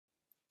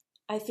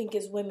I think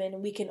as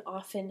women, we can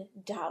often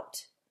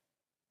doubt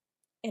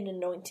an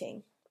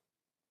anointing.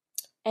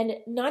 And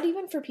not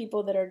even for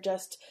people that are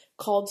just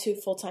called to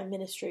full-time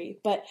ministry,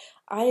 but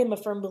I am a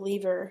firm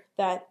believer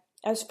that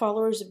as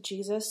followers of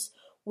Jesus,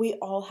 we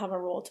all have a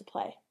role to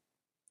play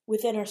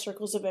within our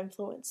circles of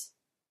influence.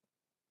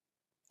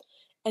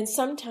 And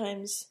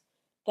sometimes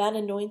that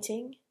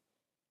anointing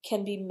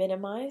can be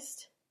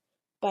minimized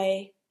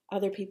by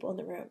other people in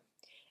the room.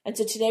 And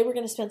so today we're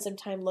going to spend some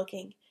time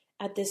looking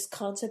at this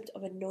concept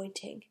of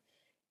anointing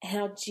and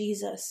how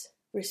Jesus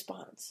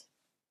responds.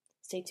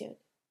 Stay tuned.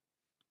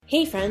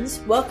 Hey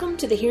friends, welcome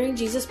to the Hearing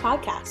Jesus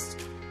podcast.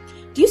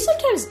 Do you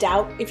sometimes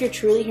doubt if you're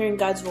truly hearing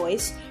God's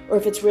voice or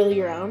if it's really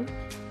your own?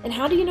 And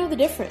how do you know the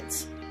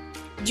difference?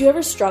 Do you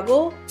ever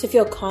struggle to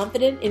feel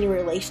confident in your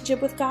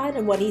relationship with God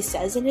and what He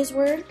says in His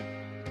Word?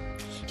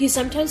 Do you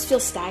sometimes feel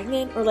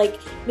stagnant or like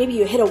maybe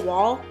you hit a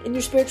wall in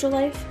your spiritual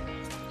life?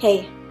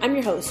 Hey, I'm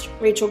your host,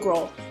 Rachel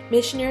Grohl,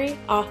 missionary,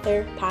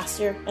 author,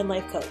 pastor, and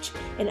life coach,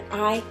 and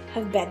I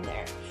have been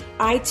there.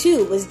 I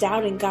too was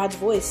doubting God's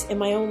voice in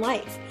my own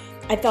life.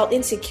 I felt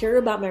insecure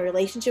about my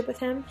relationship with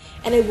Him,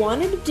 and I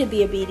wanted to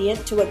be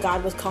obedient to what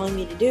God was calling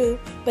me to do,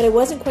 but I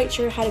wasn't quite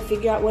sure how to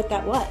figure out what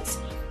that was.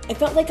 I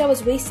felt like I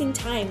was wasting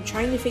time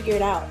trying to figure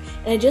it out,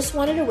 and I just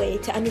wanted a way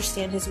to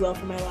understand His will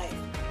for my life.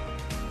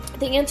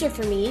 The answer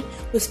for me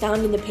was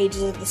found in the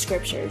pages of the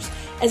scriptures,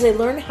 as I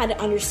learned how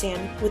to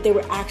understand what they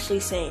were actually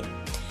saying.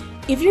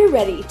 If you're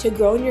ready to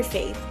grow in your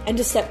faith and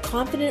to step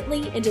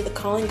confidently into the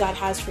calling God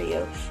has for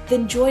you,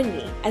 then join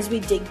me as we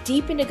dig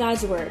deep into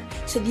God's Word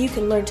so that you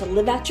can learn to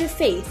live out your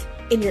faith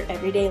in your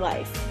everyday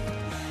life.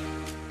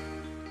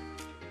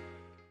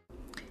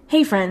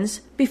 Hey friends,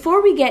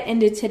 before we get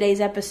into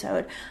today's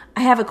episode,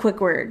 I have a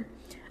quick word.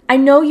 I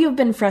know you've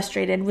been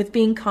frustrated with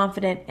being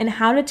confident in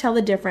how to tell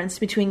the difference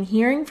between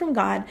hearing from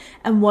God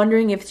and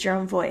wondering if it's your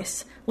own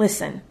voice.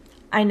 Listen,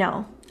 I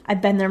know.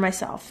 I've been there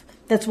myself.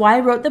 That's why I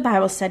wrote the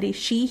Bible study,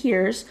 She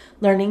Hears,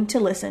 Learning to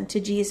Listen to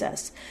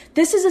Jesus.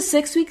 This is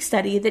a 6-week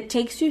study that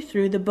takes you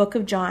through the book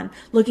of John,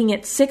 looking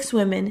at 6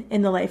 women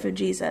in the life of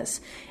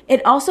Jesus.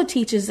 It also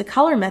teaches the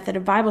color method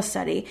of Bible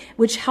study,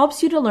 which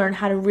helps you to learn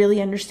how to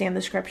really understand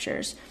the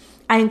scriptures.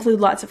 I include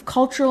lots of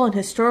cultural and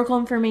historical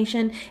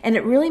information, and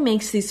it really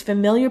makes these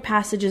familiar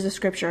passages of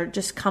scripture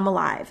just come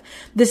alive.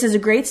 This is a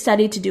great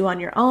study to do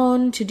on your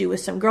own, to do with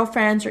some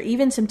girlfriends, or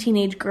even some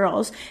teenage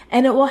girls,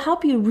 and it will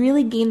help you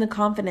really gain the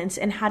confidence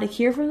in how to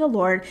hear from the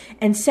Lord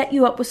and set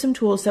you up with some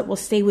tools that will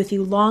stay with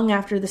you long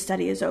after the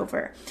study is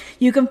over.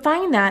 You can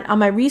find that on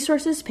my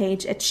resources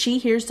page at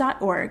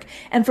shehears.org,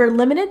 and for a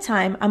limited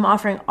time, I'm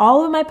offering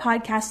all of my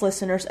podcast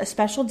listeners a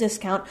special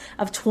discount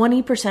of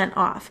 20%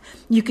 off.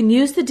 You can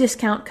use the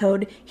discount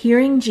code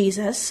Hearing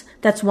Jesus,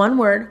 that's one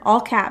word, all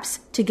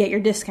caps, to get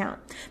your discount.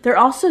 There are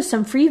also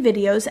some free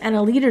videos and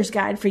a leader's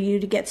guide for you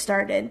to get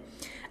started.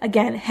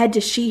 Again, head to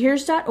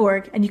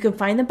shehears.org and you can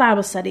find the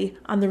Bible study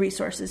on the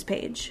resources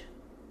page.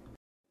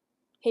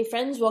 Hey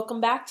friends,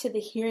 welcome back to the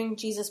Hearing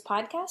Jesus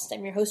podcast.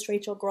 I'm your host,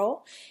 Rachel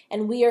Grohl,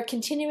 and we are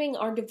continuing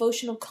our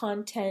devotional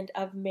content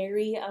of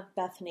Mary of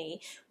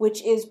Bethany,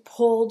 which is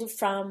pulled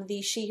from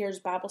the She Hears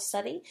Bible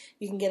study.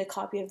 You can get a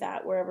copy of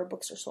that wherever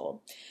books are sold.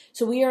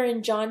 So we are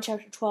in John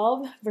chapter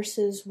 12,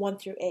 verses 1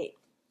 through 8.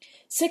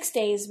 6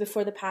 days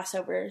before the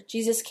Passover,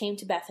 Jesus came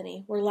to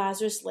Bethany, where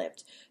Lazarus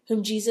lived,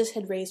 whom Jesus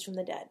had raised from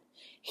the dead.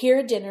 Here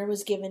a dinner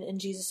was given in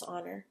Jesus'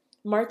 honor.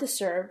 Martha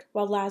served,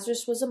 while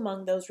Lazarus was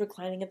among those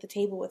reclining at the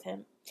table with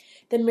him.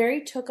 Then Mary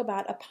took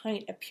about a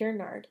pint of pure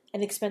nard,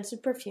 an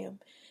expensive perfume.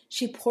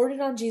 She poured it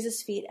on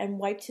Jesus' feet and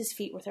wiped his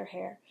feet with her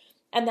hair.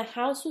 And the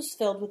house was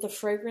filled with the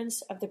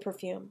fragrance of the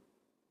perfume.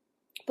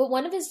 But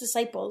one of his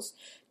disciples,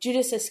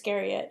 Judas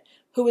Iscariot,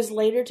 who was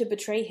later to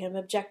betray him,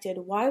 objected,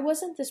 "Why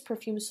wasn't this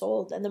perfume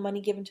sold and the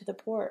money given to the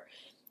poor?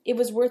 It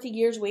was worth a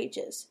year's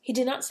wages." He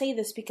did not say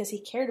this because he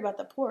cared about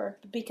the poor,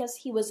 but because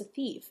he was a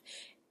thief.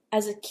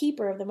 As a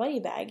keeper of the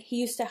money bag, he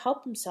used to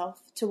help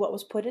himself to what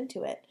was put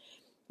into it.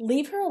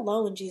 "Leave her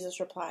alone," Jesus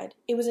replied.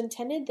 "It was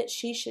intended that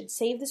she should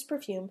save this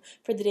perfume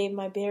for the day of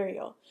my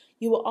burial.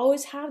 You will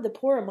always have the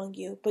poor among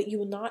you, but you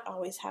will not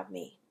always have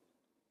me."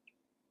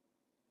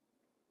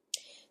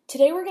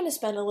 Today we're going to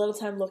spend a little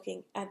time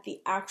looking at the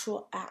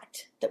actual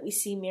act that we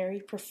see Mary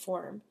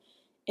perform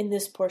in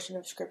this portion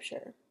of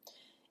Scripture.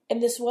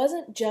 And this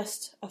wasn't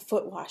just a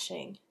foot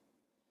washing.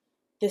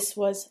 This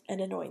was an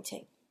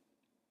anointing.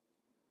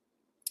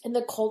 In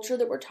the culture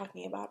that we're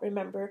talking about,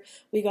 remember,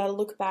 we got to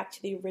look back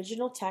to the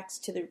original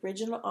text, to the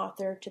original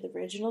author, to the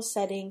original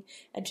setting,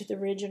 and to the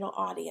original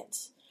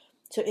audience.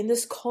 So in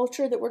this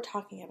culture that we're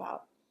talking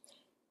about,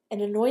 an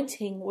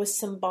anointing was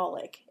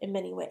symbolic in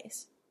many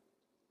ways.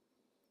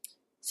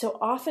 So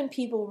often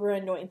people were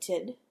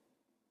anointed,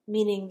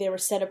 meaning they were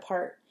set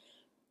apart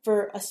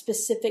for a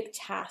specific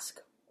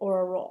task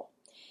or a role.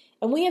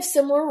 And we have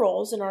similar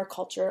roles in our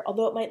culture,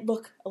 although it might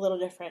look a little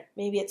different.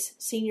 Maybe it's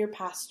senior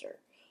pastor,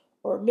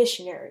 or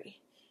missionary,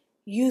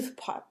 youth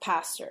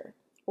pastor,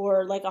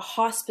 or like a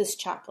hospice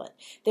chaplain.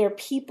 There are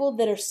people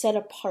that are set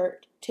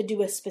apart to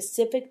do a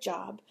specific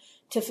job,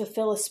 to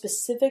fulfill a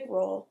specific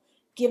role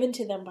given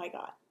to them by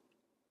God.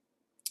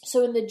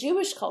 So in the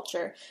Jewish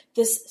culture,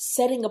 this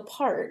setting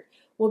apart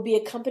will be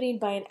accompanied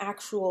by an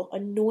actual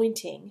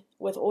anointing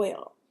with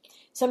oil.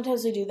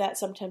 Sometimes we do that,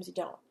 sometimes we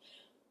don't.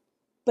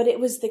 But it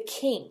was the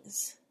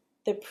kings,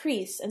 the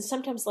priests, and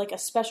sometimes like a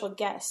special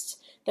guest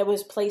that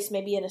was placed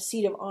maybe in a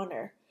seat of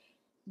honor.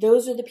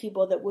 Those are the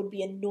people that would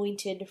be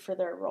anointed for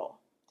their role.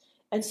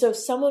 And so if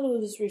someone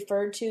was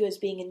referred to as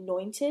being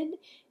anointed,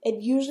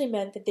 it usually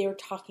meant that they were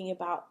talking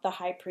about the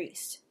high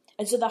priest.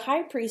 And so the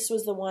high priest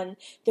was the one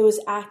that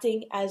was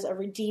acting as a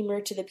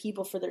redeemer to the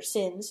people for their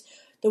sins,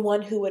 the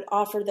one who would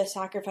offer the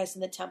sacrifice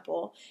in the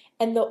temple.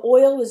 And the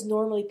oil was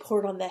normally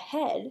poured on the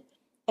head.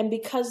 And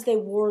because they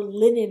wore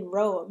linen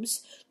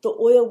robes, the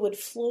oil would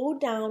flow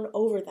down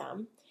over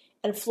them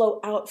and flow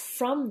out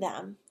from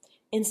them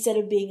instead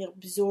of being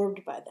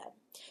absorbed by them.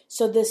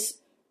 So this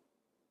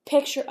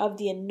picture of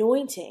the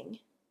anointing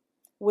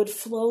would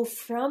flow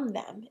from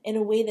them in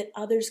a way that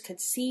others could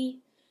see,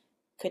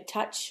 could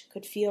touch,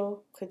 could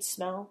feel, could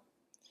smell.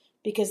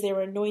 Because they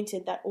were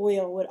anointed, that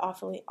oil would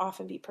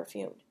often be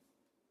perfumed.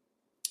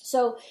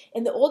 So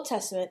in the Old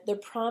Testament, the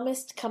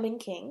promised coming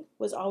king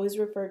was always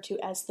referred to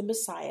as the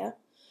Messiah,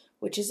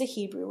 which is a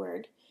Hebrew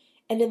word.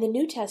 And in the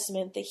New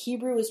Testament, the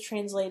Hebrew was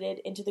translated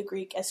into the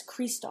Greek as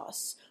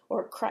Christos,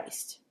 or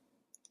Christ.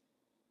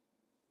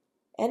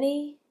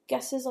 Any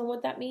guesses on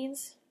what that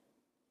means?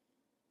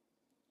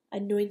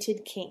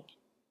 Anointed king.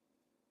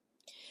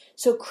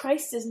 So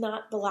Christ is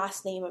not the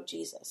last name of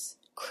Jesus.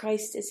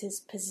 Christ is his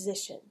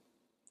position.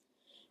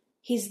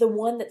 He's the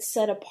one that's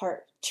set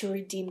apart to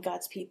redeem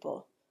God's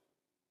people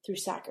through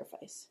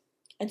sacrifice.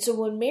 And so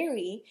when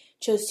Mary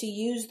chose to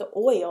use the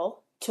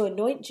oil to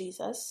anoint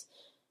Jesus,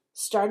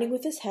 starting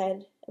with his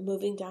head and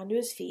moving down to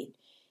his feet,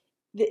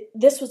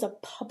 this was a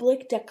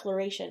public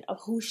declaration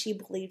of who she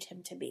believed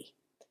him to be.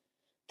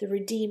 The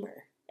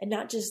Redeemer. And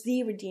not just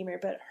the Redeemer,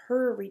 but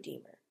her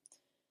Redeemer.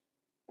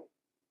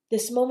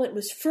 This moment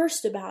was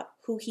first about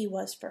who he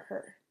was for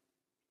her.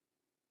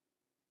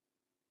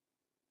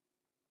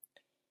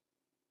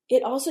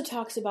 It also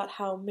talks about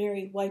how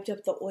Mary wiped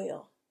up the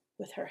oil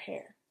with her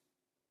hair.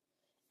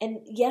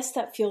 And yes,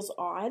 that feels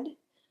odd,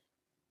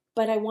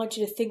 but I want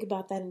you to think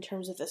about that in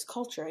terms of this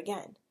culture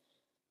again.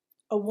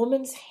 A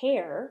woman's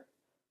hair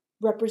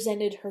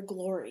represented her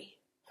glory,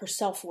 her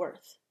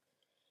self-worth.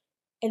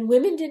 And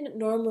women didn't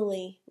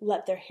normally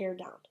let their hair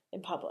down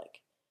in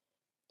public.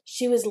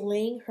 She was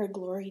laying her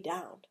glory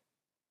down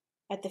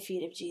at the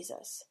feet of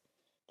Jesus.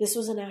 This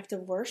was an act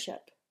of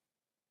worship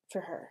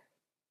for her.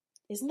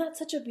 Isn't that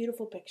such a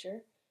beautiful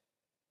picture?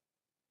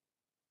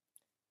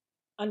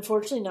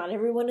 Unfortunately, not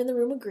everyone in the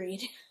room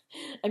agreed.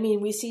 I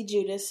mean, we see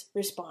Judas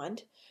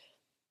respond.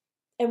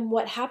 And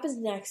what happens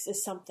next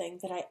is something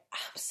that I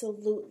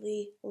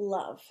absolutely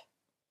love.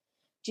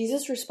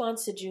 Jesus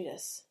responds to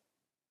Judas.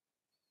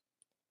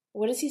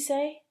 What does he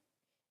say?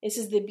 This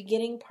is the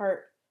beginning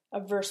part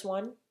of verse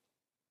 1.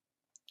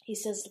 He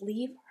says,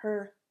 "Leave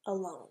her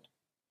alone.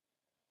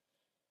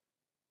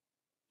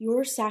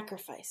 Your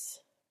sacrifice,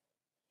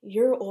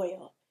 your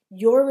oil,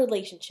 your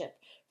relationship,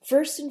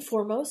 first and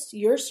foremost,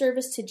 your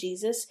service to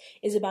Jesus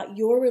is about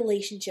your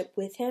relationship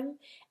with him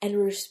and a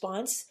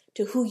response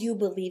to who you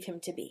believe him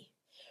to be,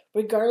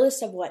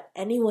 regardless of what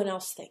anyone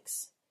else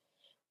thinks.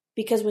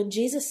 Because when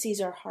Jesus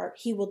sees our heart,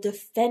 he will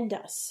defend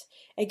us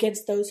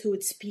against those who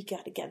would speak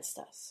out against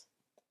us."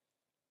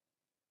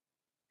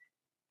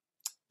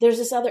 There's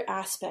this other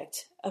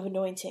aspect of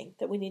anointing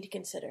that we need to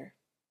consider.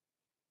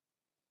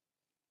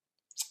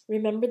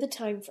 Remember the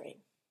time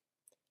frame.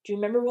 Do you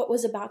remember what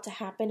was about to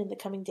happen in the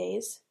coming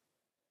days?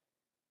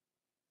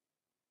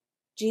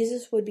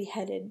 Jesus would be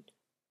headed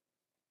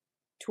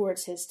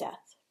towards his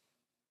death.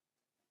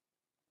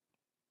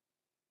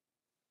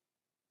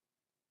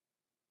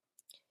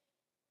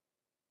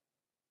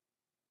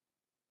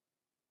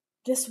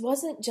 This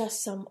wasn't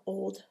just some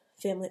old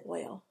family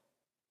oil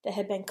that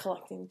had been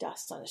collecting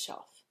dust on a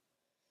shelf.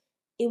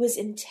 It was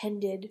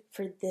intended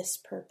for this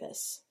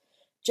purpose,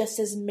 just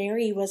as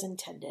Mary was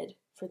intended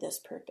for this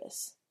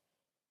purpose.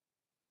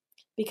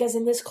 Because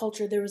in this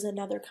culture, there was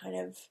another kind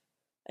of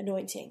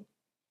anointing.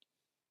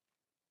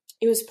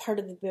 It was part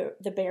of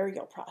the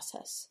burial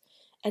process.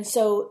 And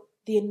so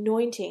the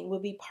anointing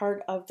would be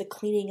part of the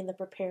cleaning and the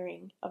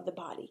preparing of the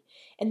body.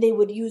 And they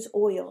would use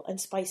oil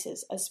and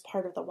spices as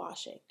part of the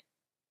washing.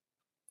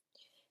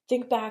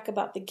 Think back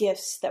about the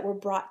gifts that were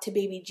brought to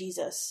baby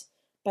Jesus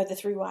by the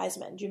 3 wise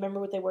men. Do you remember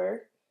what they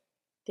were?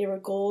 They were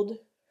gold,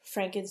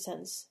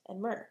 frankincense, and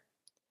myrrh.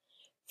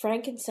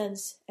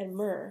 Frankincense and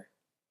myrrh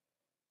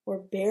were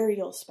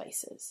burial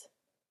spices.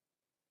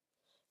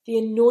 The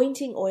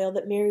anointing oil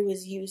that Mary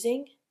was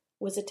using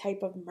was a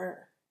type of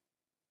myrrh.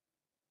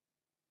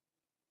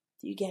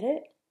 Do you get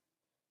it?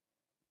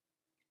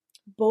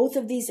 Both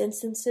of these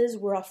instances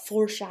were a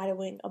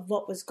foreshadowing of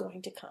what was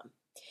going to come.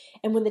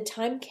 And when the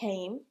time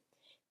came,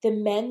 the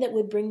men that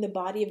would bring the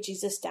body of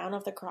Jesus down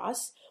off the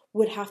cross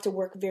would have to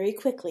work very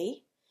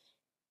quickly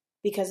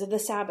because of the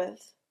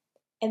Sabbath,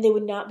 and they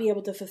would not be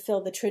able to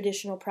fulfill the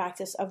traditional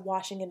practice of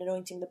washing and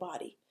anointing the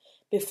body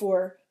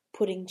before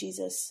putting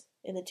Jesus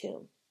in the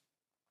tomb.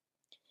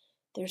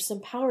 There's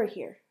some power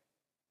here.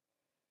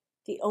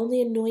 The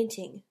only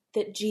anointing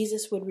that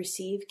Jesus would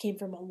receive came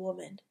from a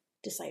woman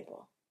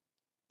disciple.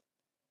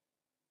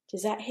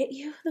 Does that hit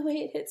you the way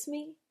it hits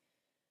me?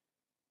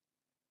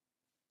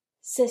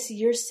 Sis,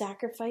 your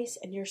sacrifice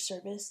and your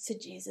service to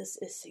Jesus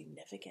is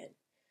significant.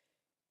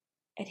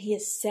 And he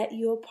has set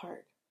you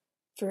apart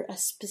for a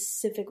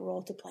specific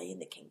role to play in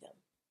the kingdom.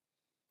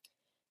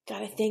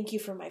 God, I thank you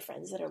for my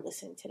friends that are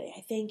listening today.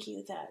 I thank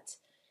you that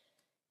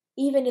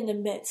even in the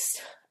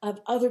midst of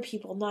other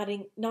people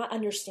not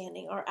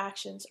understanding our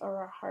actions or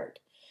our heart,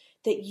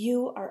 that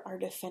you are our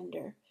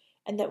defender,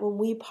 and that when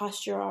we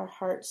posture our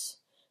hearts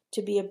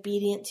to be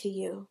obedient to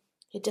you,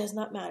 it does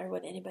not matter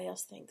what anybody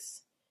else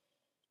thinks.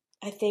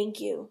 I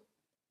thank you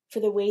for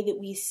the way that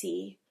we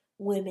see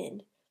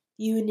women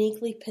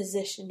uniquely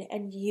positioned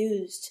and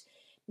used,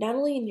 not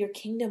only in your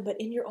kingdom, but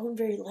in your own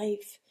very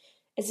life,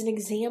 as an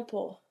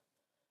example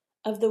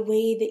of the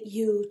way that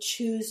you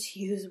choose to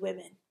use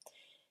women,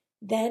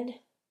 then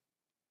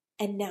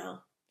and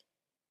now.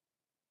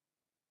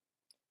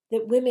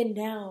 That women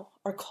now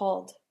are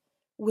called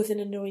with an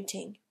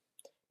anointing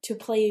to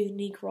play a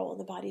unique role in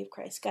the body of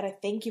Christ. God, I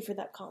thank you for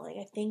that calling.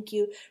 I thank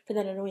you for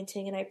that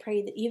anointing. And I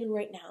pray that even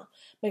right now,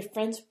 my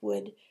friends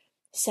would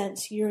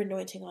sense your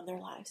anointing on their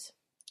lives.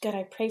 God,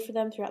 I pray for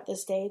them throughout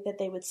this day that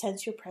they would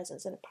sense your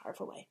presence in a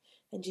powerful way.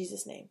 In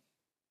Jesus' name,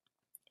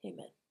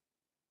 amen.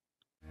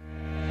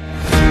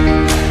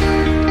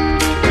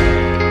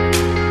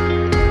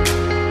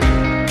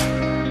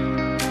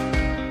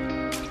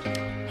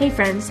 Hey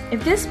friends,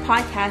 if this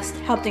podcast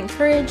helped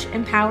encourage,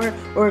 empower,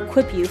 or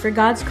equip you for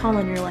God's call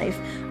on your life,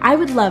 I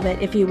would love it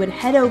if you would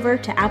head over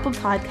to Apple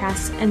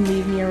Podcasts and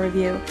leave me a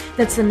review.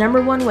 That's the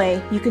 #1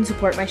 way you can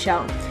support my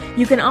show.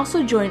 You can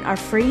also join our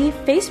free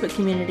Facebook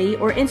community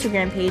or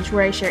Instagram page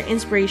where I share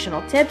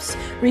inspirational tips,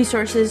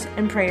 resources,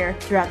 and prayer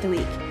throughout the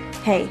week.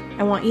 Hey,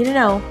 I want you to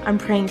know I'm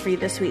praying for you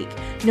this week.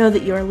 Know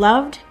that you are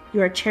loved,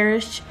 you are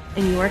cherished,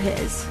 and you are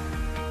His.